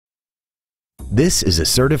This is a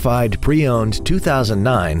certified pre-owned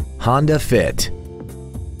 2009 Honda Fit.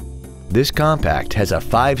 This compact has a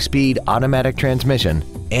 5-speed automatic transmission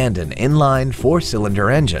and an inline 4-cylinder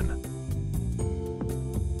engine.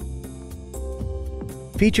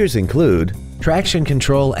 Features include traction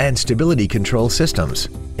control and stability control systems,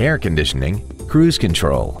 air conditioning, cruise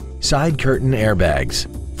control, side curtain airbags,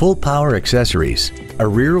 full power accessories, a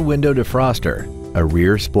rear window defroster, a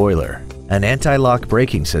rear spoiler, an anti-lock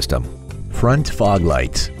braking system, front fog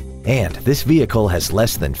lights, and this vehicle has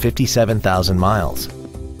less than 57,000 miles.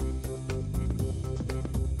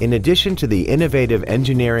 In addition to the innovative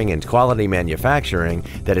engineering and quality manufacturing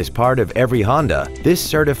that is part of every Honda, this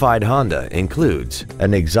certified Honda includes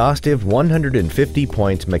an exhaustive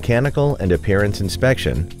 150-point mechanical and appearance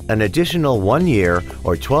inspection, an additional 1 year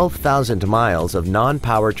or 12,000 miles of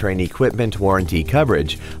non-powertrain equipment warranty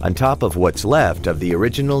coverage on top of what's left of the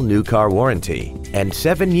original new car warranty, and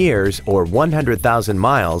 7 years or 100,000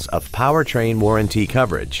 miles of powertrain warranty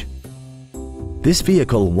coverage. This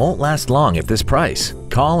vehicle won't last long at this price.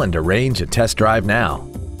 Call and arrange a test drive now.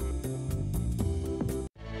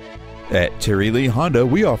 At Terry Lee Honda,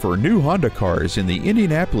 we offer new Honda cars in the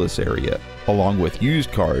Indianapolis area, along with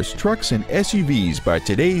used cars, trucks, and SUVs by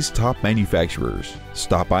today's top manufacturers.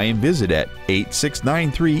 Stop by and visit at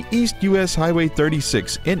 8693 East US Highway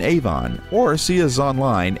 36 in Avon, or see us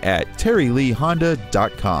online at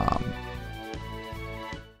terryleehonda.com.